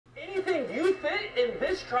anything you fit in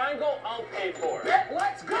this triangle, I'll pay for. Yeah,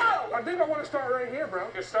 let's go! I think I want to start right here, bro.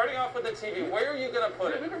 You're starting off with the TV. Where are you gonna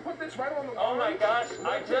put it? We can put this right on the Oh my gosh,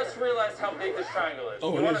 I just realized how big this triangle is.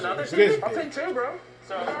 Oh, you want another it TV? is I'll big. take two, bro.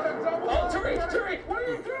 So, Oh, Tariq, what are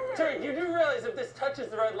you doing? Tariq, you do realize if this touches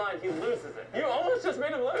the red line, he loses it. You almost just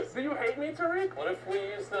made him lose. Do you hate me, Tariq? What if we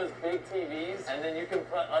use those big TVs and then you can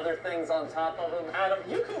put other things on top of them? Adam,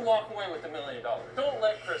 you can walk away with $1 million. Don't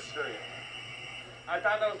let Chris screw you. I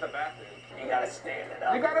thought that was the bathroom. You gotta stand it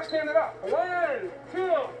up. You gotta stand it up. 1,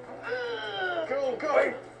 2. Cool, go.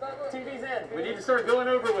 Wait, TV's in. We need to start going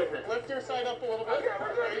over with it. Lift your side up a little bit. Okay,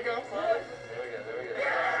 we're good. There you go. There we go.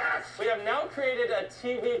 Yes! We have now created a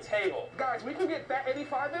TV table. Guys, we can get that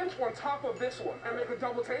 85-inch on top of this one and make a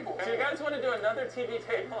double table. So you guys want to do another TV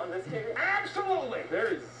table on this TV? Absolutely. There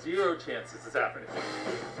is 0 chance this is happening.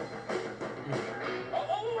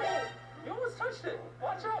 Oh, you almost touched it.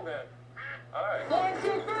 Watch out, man. All right. 1,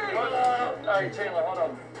 2, 3. All right, Chandler, hold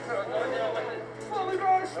on. Slowly,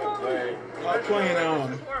 guys, slowly. I'm playing,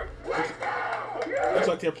 Let's go. looks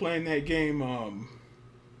like they're playing that game,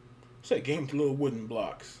 what's that game with little wooden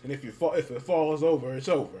blocks? And if it falls over, it's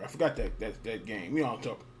over. I forgot that game. You know what I'm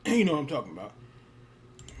talking, you know what I'm talking about.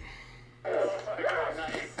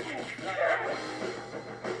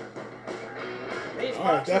 All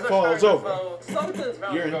right, that falls over.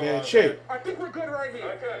 You're in bad shape. I think we're good right here.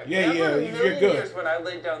 Okay. Yeah, Never yeah, in a you're million good. years when I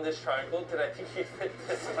laid down this triangle, did I think he'd fit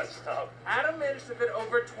this much stuff? Adam managed to fit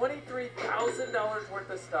over $23,000 worth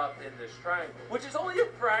of stuff in this triangle, which is only a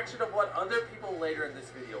fraction of what other people later in this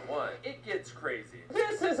video won. It gets crazy.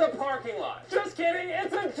 This is a parking lot. Just kidding,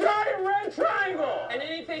 it's a giant red triangle! And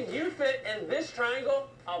anything you fit in this triangle,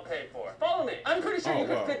 I'll pay for. Follow me. I'm pretty sure you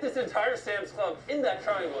could fit this entire Sam's Club in that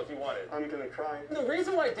triangle if you wanted. I'm gonna try. The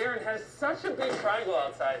reason why Darren has such a big triangle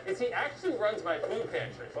outside is he actually runs my food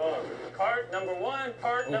pantry. Boom. Cart number 1,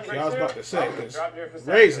 cart number 2. I was about to say, because Drop your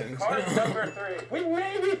percentage. raisins. Cart number 3. We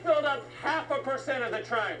maybe filled up 0.5% of the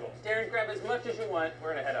triangle. Darren, grab as much as you want. We're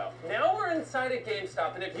gonna head out. Now we're inside a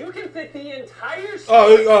GameStop, and if you can fit the entire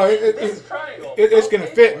store in this triangle, it's gonna I'll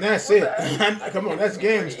pay fit, for and that's What's it. that? Come on, that's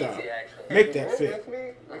GameStop. Make that fit.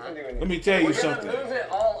 Let me tell you We're gonna something. move it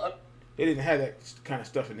all up. They didn't have that kind of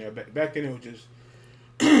stuff in there. Back then, it was just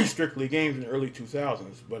strictly games in the early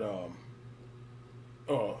 2000s. But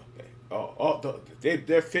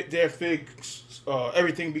their figs,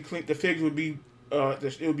 everything be clean. The figs would be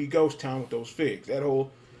it would be ghost town with those figs. That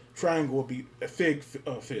whole triangle would be a fig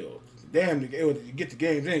filled. Damn, it would get the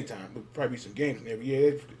games anytime. There'd probably be some games in there. But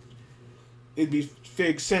yeah, it'd be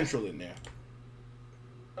fig central in there.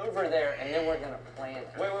 Over there, and then we're gonna plant it.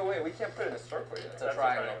 Wait. We can't put it in a circle yet. It's a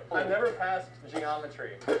triangle. I've never passed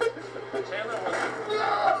geometry. Chandler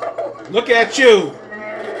was... Look at you.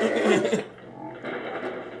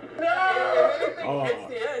 No! If anything Oh. hits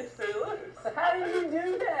the edge, they lose. How did you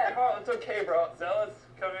do that? Oh, it's okay, bro. Zealous,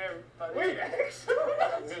 come here, buddy. Wait, actually?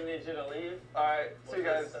 I'm gonna need you to leave. Alright, see you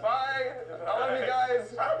guys. Bye. I love you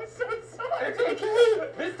guys. I'm so sorry. It's okay.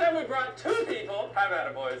 This time we brought 2 people. Have at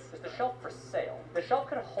it, boys. Is the shelf for sale? The shelf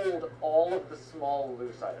can hold all of the small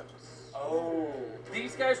loose items. Oh.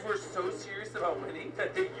 These guys were so serious about winning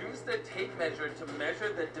that they used a tape measure to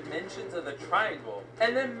measure the dimensions of the triangle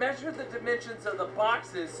and then measure the dimensions of the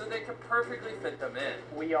boxes so they could perfectly fit them in.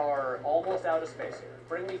 We are almost out of space here.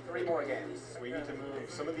 Bring me 3 more games. We need to move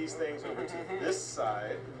some of these things over to this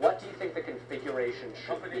side. What do you think the configuration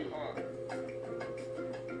should be? Oh,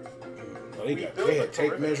 they had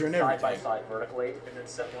tape measure and Side by everything. side vertically. And then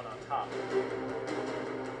set one on top.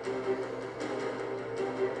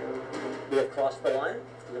 We have crossed the line.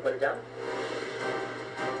 You can put it down.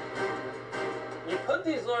 You put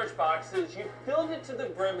these large boxes, you filled it to the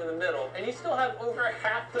brim in the middle, and you still have over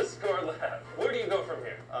half the score left. Where do you go from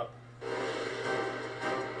here? Up.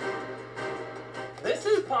 This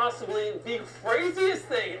is possibly the craziest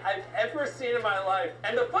thing I've ever seen in my life.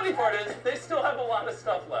 And the funny part is, they still have a lot of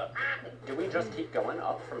stuff left. Do we just keep going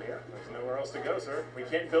up from here? There's nowhere else to go, sir. We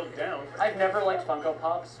can't build down. I've never liked Funko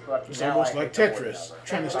Pops, but It's now almost I like hate them more than Tetris, ever.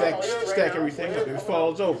 trying to stack everything up. If it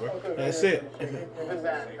falls over, that's it.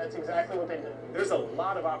 That's exactly what they did. There's a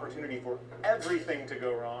lot of opportunity for everything to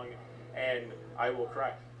go wrong, and I will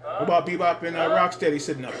cry. What about Bebop and Rocksteady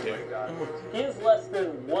sitting up there? He is less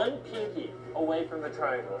than 1 pinky away from the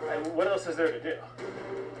triangle. And what else is there to do?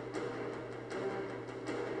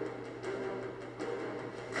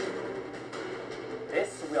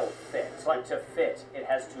 This will fit, but to fit, it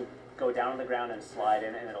has to go down on the ground and slide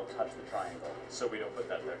in, and it'll touch the triangle. So we don't put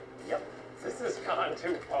that there. Yep. This has gone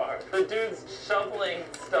too far. The dude's shoveling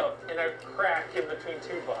stuff in a crack in between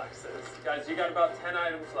two boxes. Guys, you got about 10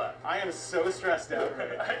 items left. I am so stressed out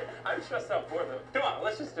right now. I'm stressed out for them. Come on,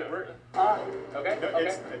 let's just do it. Okay, No, okay.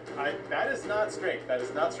 that is not straight. That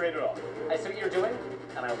is not straight at all. I see what you're doing,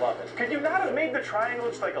 and I love it. Could you not have made the triangle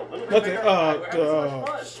just like a little bit Look bigger? at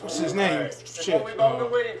what's his name? It's Shit. what we've all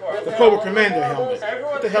been waiting for. The Cobra Commander helmet.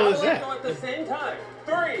 Everyone, What the hell is let that? go at the same time.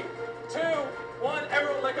 3, 2, 1.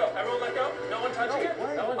 Everyone let go. Everyone let go. No one touching it.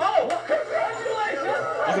 wait. No one. Oh, congratulations!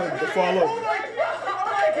 Look at the fall over. Oh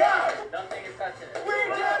my God! Nothing is touching it. We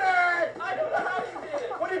did it! I don't know how you did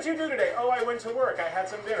it. What did you do today? Oh, I went to work. I had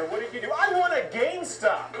some dinner. What did you do? I won a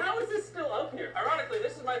GameStop. How is this still up here? Ironically,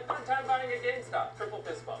 this is my third time buying a GameStop. Triple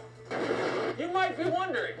fist bump. You might be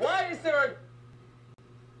wondering, why is there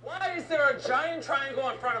a giant triangle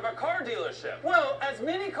in front of a car dealership? Well, as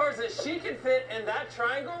many cars as she can fit in that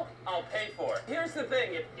triangle, I'll pay for it. Here's the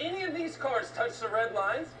thing, if any of these cars touch the red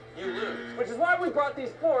lines, you lose. Which is why we brought these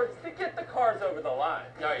boards to get the cars over the line.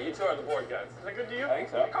 All right, you two are the board guys. Is that good to you? I think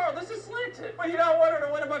so. Carl, this is slanted. Well, you don't want her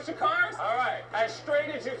to win a bunch of cars? All right, as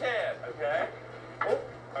straight as you can, okay? Oh,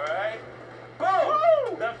 all right.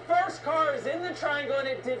 Boom! The first car is in the triangle and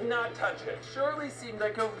it did not touch it. Shirley seemed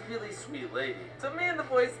like a really sweet lady. So me and the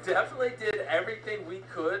boys definitely did everything we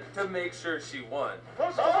could to make sure she won. No,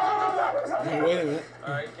 wait a minute.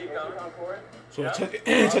 All right, keep going. So it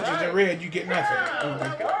touches the red, you get nothing.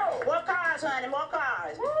 Okay. More cars, honey, more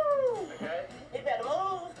cars. Woo! Okay. You better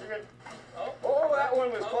move. Oh, that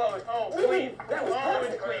one was close. Oh, clean. That was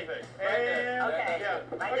perfect. perfect. And Okay. yeah.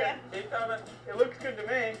 Right Okay. there. Keep coming. It looks good to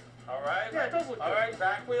me. All right. Yeah, it does look All good. right,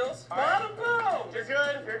 back wheels. All right. Bottom boom. You're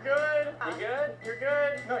good. You're good. You good? You're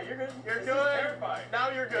good. No, you're good. You're This is good. terrifying. Now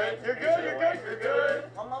you're good. You're good. You're good. You're good.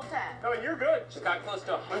 One more time. No, you're good. She's got close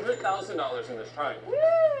to $100,000 in this triangle.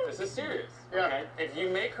 This is serious. Yeah. Okay? If you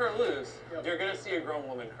make her lose, you're gonna see a grown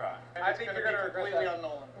woman cry. I think you're gonna completely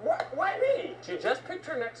unknown. Why me? She just picked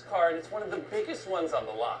her next card. It's one of the biggest ones on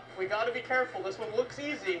the lot. We gotta be careful. This one looks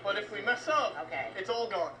easy, but if we mess up, Okay. it's all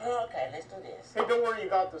gone. Okay, let's do this. Hey, don't worry, you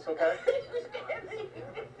got this, okay?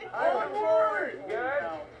 I'm worried. Good?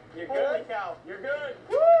 You're Holy good? cow. You're good.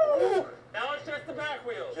 Woo! Now it's just the back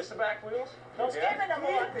wheels. Just the back wheels? Don't scare me no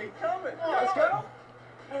more. They coming. Oh, Let's go.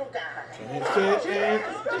 Oh, God. It fits and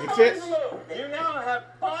it fits. You now have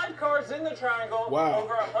 5 cars in the triangle. Wow.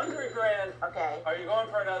 Over 100 grand. Okay. Are you going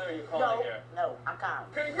for another or are you calling No, it here? no, I'm calm.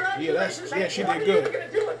 Congratulations. Yeah, she What did are you good. going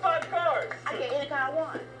to do with 5 cars? I get any car I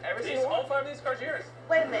want. All 5 of these cars are yours.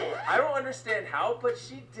 Wait a minute. I don't understand how, but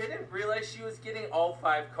she didn't realize she was getting all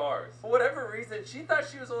 5 cars. For whatever reason, she thought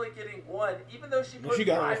she was only getting 1, even though she No, put she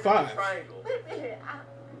got all 5 in 5. the triangle. Wait a minute.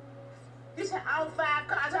 You said all 5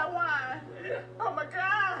 cars I want. Yeah. Oh, my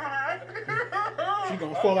God. She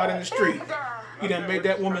gonna fall out in the street. He done made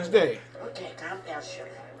that woman's day. Okay, calm down, Shirley.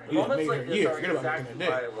 He done Moments made her like this year. are Forget about exactly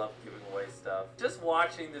making her why day. I love giving away stuff. Just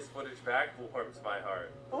watching this footage back warms my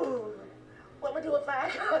heart. Ooh. What am I doing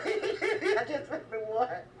 5 cars? I just picked the one.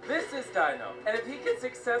 This is Dino, and if he can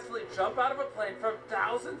successfully jump out of a plane from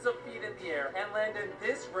thousands of feet in the air and land in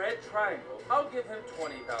this red triangle, I'll give him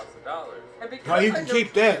 $20,000. And because No, you I can know keep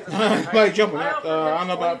he that. is a Like jumping I out. offered him I don't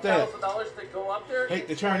know about that. $20,000 to go up there. Hate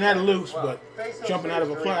to turn that loose, but jumping out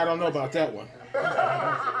of a plane, I don't know about that one.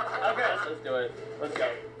 Okay, let's do it. Let's go.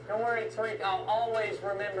 Don't worry, Tariq. I'll always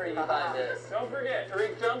remember you by this. Don't forget,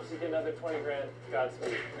 Tariq jumps, you get another 20 grand.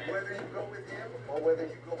 Godspeed. Whether you go with him or whether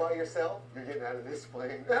you go by yourself, you're getting out of this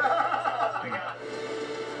plane.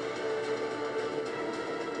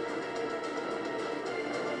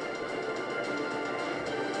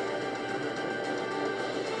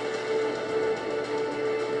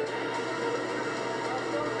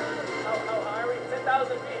 How high are we?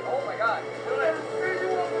 10,000 feet. Oh my God. Do it.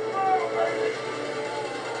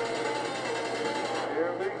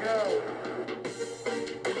 Here we go.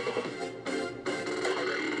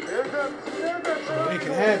 Here comes They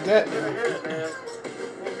can have that now. man.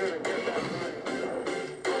 We're gonna get that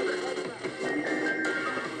money.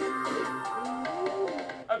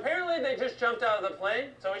 Apparently they just jumped out of the plane,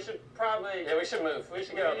 so we should probably... Yeah, we should move. We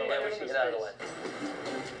should get out of the way. We should get out of the way.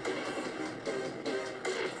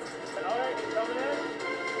 All right, he's coming in.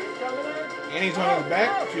 He's coming in. And he's on his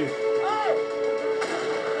back. Shoot.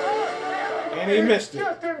 And he missed it.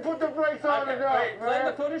 Just didn't put the brakes on Okay, enough, wait, play the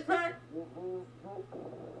man. footage back.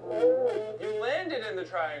 You landed in the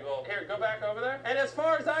triangle. Here, go back over there. And as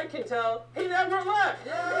far as I can tell, he never left.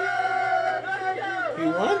 Let's go. He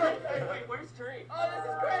won? Wait, where's Tariq? Oh, this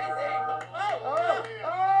is crazy.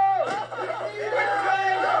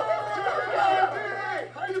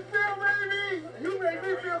 How you feel, baby? You make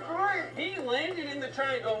me feel great. He's landed in the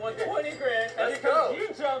triangle and won 20 grand. And Let's because go. you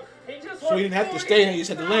jumped, he just won So you didn't have to stay there, you just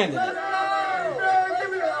had to land in it.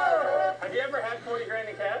 Have you ever had 40 grand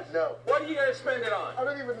in cash? No. What are you gonna spend it on? I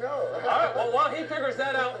don't even know. All right, well, while he figures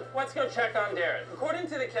that out, let's go check on Darren. According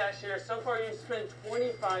to the cashier, so far you've spent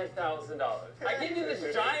 $25,000. I give you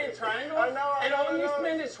this giant triangle, I know, and all you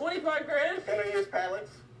spend is 25 grand? Can I use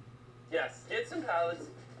pallets? Yes, get some pallets,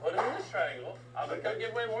 put them in this triangle. I'm gonna go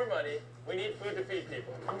give away more money. We need food to feed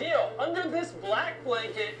people. Deal, under this black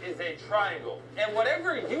blanket is a triangle, and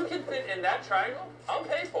whatever you can fit in that triangle, I'll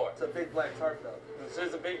pay for it. It's a big black tarp, though. This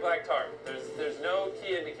is a big black tarp. There's no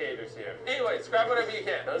key indicators here. Anyway, scrap whatever you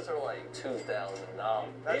can. Those are like $2,000.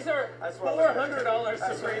 These are that's what $400 that's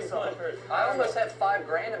what I Supreme saw. Slippers. I almost have $5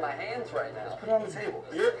 grand in my hands right now. Put it on the table.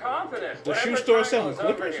 You're confident. The Whatever shoe store triangle's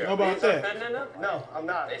selling over Clippers? here. How about These are that? fitting enough? No, I'm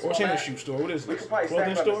not. They What's smell in the bad. shoe store? What is We this? could probably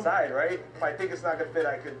Clothing stack it on the store? side, right? If I think it's not gonna fit,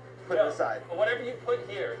 I could put it aside. But whatever you put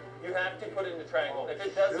here, you have to put in the triangle. If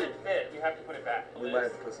it doesn't fit, you have to put it back. We might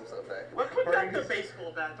have to put some stuff back. What put back the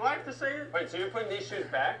baseball bat? Do I have to say it? Wait, so you're putting these shoes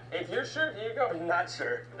back? If you're sure, here you go. I'm not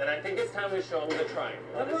sure. Then I think it's time we show them the triangle.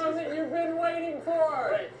 The moment you've been waiting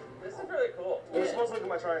for. Wait, this is really cool. We're supposed to look at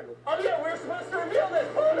my triangle. Oh yeah, we're supposed to reveal this.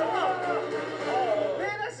 Hold on. Oh.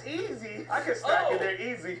 Man, that's easy. I could stack Oh. it there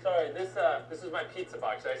easy. Sorry, this is my pizza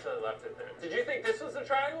box. I actually left it there. Did you think this was a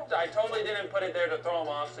triangle? I totally didn't put it there to throw them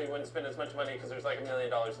off so you wouldn't spend as much money because there's like $1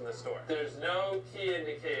 million in the store. There's no key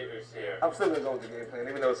indicators here. I'm still gonna go with the game plan,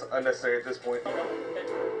 even though it's unnecessary at this point. Okay.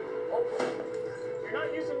 You're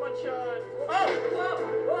not using much, What are you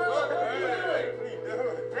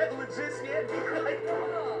doing? That legit scared me.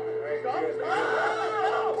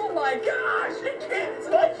 Oh my gosh! I can't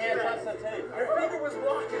touch the tape. Your finger was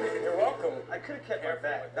blocking it. You're welcome. I could have kept my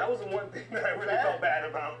back. That was the one thing that I really felt bad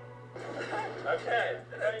about. Okay,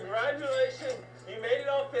 congratulations. You made it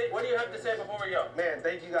all fit. What do you have to say before we go? Man,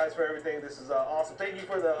 thank you guys for everything. This is awesome. Thank you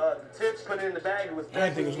for the tips. Put it in the bag. It was. I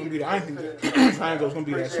didn't think it was gonna be that. I didn't think the triangle was gonna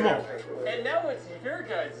be that Appreciate small. everything. And now it's your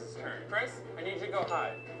guys' turn. Chris, I need you to go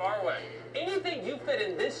high, far away. Anything you fit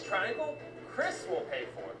in this triangle, Chris will pay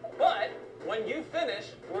for. But when you finish,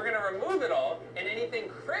 we're gonna remove it all, and anything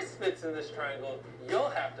Chris fits in this triangle, you'll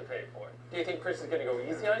have to pay for it. Do you think Chris is gonna go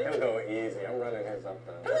easy on you? He'll go easy. I'm running his up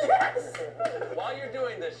though. Yes! While you're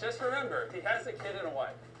doing this, just remember, he has a kid and a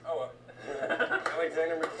wife. Oh,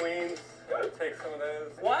 Alexander McQueen's. Take some of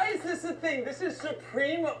those. Why is this a thing? This is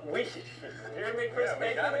Supreme Weed. You're gonna make Chris Yeah, we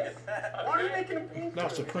pay gotta for this? get that. Why are you making him pay?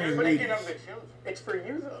 Not Supreme Everybody Weed. get up the children. It's for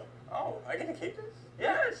you though. Oh, I get to keep this?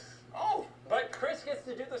 Yes. Oh, But Chris gets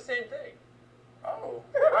to do the same thing. oh.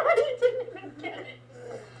 I didn't even get it.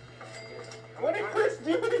 What did Chris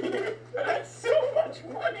do to you? That's so much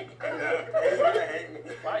money. He's gonna hate me.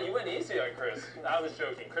 Wow, you went easy on Chris. I was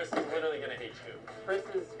joking. Chris is literally gonna hate you. Chris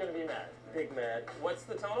is gonna be mad. Big mad. What's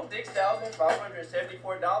the total?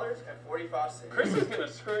 $6,574.45. Chris is gonna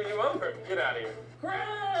screw you over. Get out of here.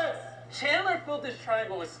 Chris! Chandler filled this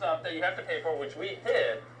triangle with stuff that you have to pay for, which we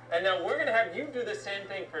hid. And now we're gonna have you do the same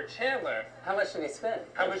thing for Chandler. How much did he spend?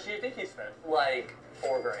 How much do you think he spent? Like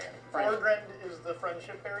 $4 grand. $4 grand is the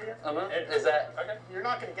friendship area. Is that Okay. You're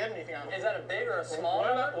not gonna get anything out of it. is that a big or a small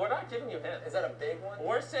We're one? not giving you hints. Is that a big one?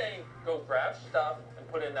 We're saying go grab stuff and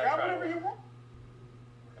put in that Grab triangle. whatever you want.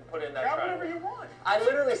 And put in that Grab triangle. whatever you want. I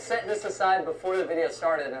literally set this aside before the video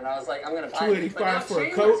started, and I was like, I'm gonna buy it. But now $285 for a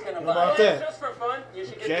Chandler's coat? gonna How buy about it. that? Just for fun, you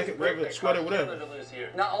should get Jacket, this regular, brick that sweater, costs whatever. Chandler to lose here.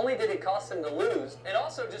 Not only did it cost him to lose, it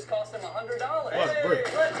also just cost him $100. What a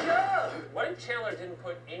brick. Let's go! What if Chandler didn't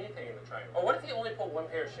put anything in the triangle? Or what if he only put one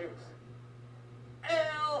pair of shoes?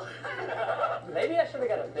 L. Maybe I should have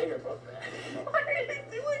got a bigger book bag. Why are you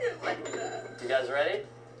doing it like that? You guys ready?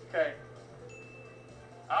 Okay.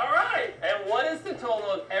 All right. And what is the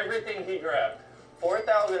total of everything he grabbed?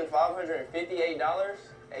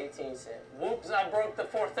 $4,558.18. Whoops, I broke the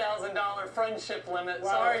 $4,000 friendship limit.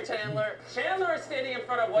 Wow. Sorry, Chandler. Chandler is standing in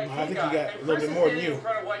front of what No, I he think got. he got and a little Chris bit more is than standing you. in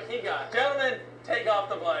front of what he got. Gentlemen, take off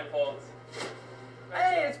the blindfolds.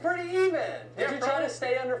 Hey, it's pretty even. Did Yeah, you try probably. to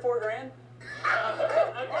stay under $4 grand?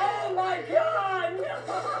 Oh my God!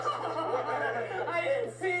 I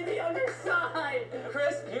didn't see the underside.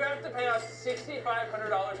 Chris, you have to pay out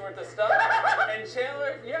 $6,500 worth of stuff, and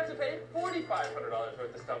Chandler, you have to pay $4,500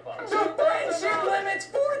 worth of stuff off. The friendship limit's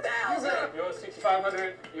 $4,000. You owe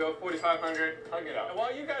 6,500. You owe 4,500. Hug it out. And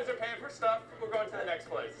while you guys are paying for stuff, we're going to the next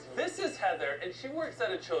place. This is Heather, and she works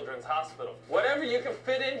at a children's hospital. Whatever you can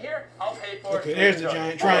fit in here, I'll pay for it. Okay, there's the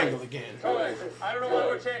giant triangle again. Toys. I don't know why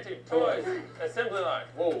we're chanting. Toys. Assembly line.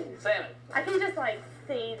 Whoa. Salmon. I can just like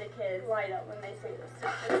see the kids light up when they see this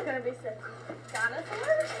stuff. It's gonna be so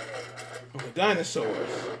dinosaurs. Okay, dinosaurs.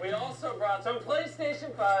 We also brought some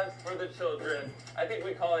PlayStation 5s for the children. I think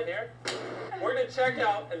we call it here. We're gonna check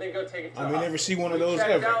out and then go take it to I the may hospital. never see one of those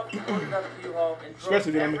Checked ever. out, put it up to U-Haul, and drove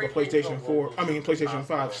Especially when I make a everything PlayStation from 4. local I mean PlayStation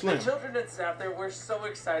 5 The Slim. children and staff there, we're so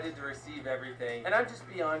excited to receive everything, and I'm just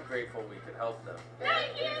beyond grateful we could help them.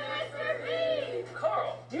 Thank you, Mr. B.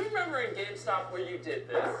 Carl, do you remember in GameStop where you did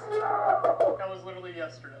this? That was literally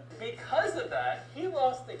yesterday. Because of that, he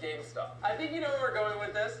lost the GameStop. I think you know where we're going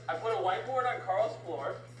with this. I put a whiteboard on Carl's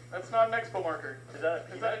floor. That's not an expo marker. Is that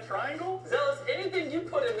a triangle? Zealous, anything you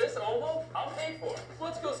put in this oval, I'll pay for.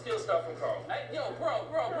 Let's go steal stuff from Carl. Hey, yo, bro.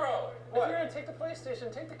 If you're gonna take the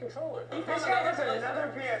PlayStation, take the controller. This guy has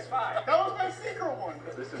another PS5. That was my secret one.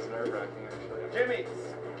 This is nerve-wracking, actually. Jimmy,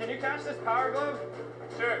 can you catch this power glove?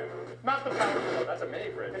 Sure. Not the power glove. That's a mini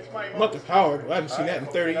fridge. It's my Not the powered. I haven't seen that in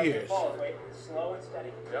 30 Up your years. balls. Wait, slow and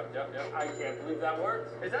steady. Yep. I can't believe that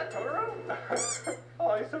worked. Is that Totoro?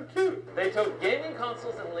 Oh, he's so cute. They took gaming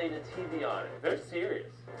consoles and laid a TV on it. They're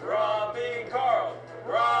serious. Robbing Carl.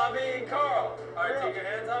 All right, take your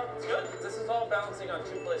hands off. It's good. This is all balancing on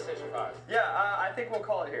 2 PlayStation 5s. Yeah, I think we'll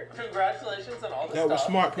call it here. Congratulations on all the That stuff. was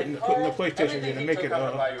smart putting And the Carl, PlayStation in to everything make he it took, I'm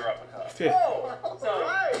gonna buy you a replica. fit. So,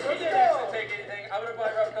 right, he let's didn't go. actually take anything. I'm gonna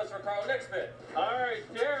buy replicas for Carl next bit. Alright,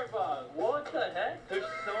 Darabon, what the heck? There's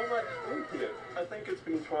so much food here. I think it's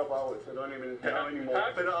been 12 hours. I don't even know How- anymore.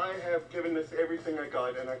 But I have given this everything I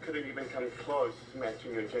got, and I couldn't even come close to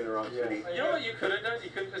matching your generosity. You know what you could have done? You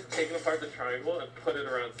could have just taken apart the triangle and put it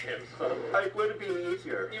around Sam's phone. It would have been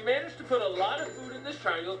easier. You managed to put a lot of food in this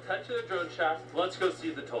triangle, cut to the drone shot. Let's go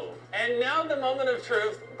see the total. And now the moment of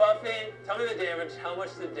truth. Buffy, tell me the damage. How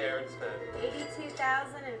much did Darren spend?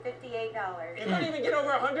 $82,058. You couldn't even get over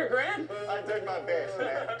 100 grand? I did my best,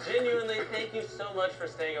 man. Genuinely, thank you so much for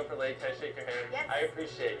staying up for late. Can I shake your hand? Yes. I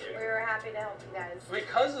appreciate you. We were happy to help you guys.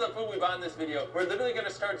 Because of the food we bought in this video, we're literally going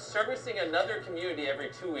to start servicing another community every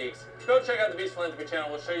 2 weeks. Go check out the Beast Philanthropy channel.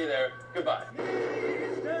 We'll show you there. Goodbye.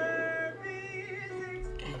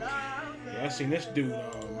 Yeah, I seen this dude.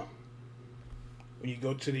 When you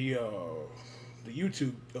go to the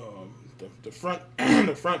YouTube, the front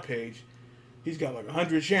the front page, he's got like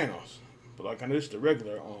 100 channels. But like on this, the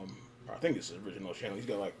regular, I think it's the original channel. He's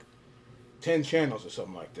got like 10 channels or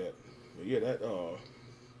something like that. But yeah,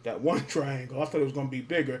 that one triangle, I thought it was gonna be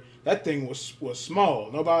bigger. That thing was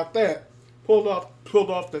small. Know about that? Pulled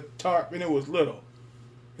off the tarp and it was little.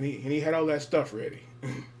 And he had all that stuff ready.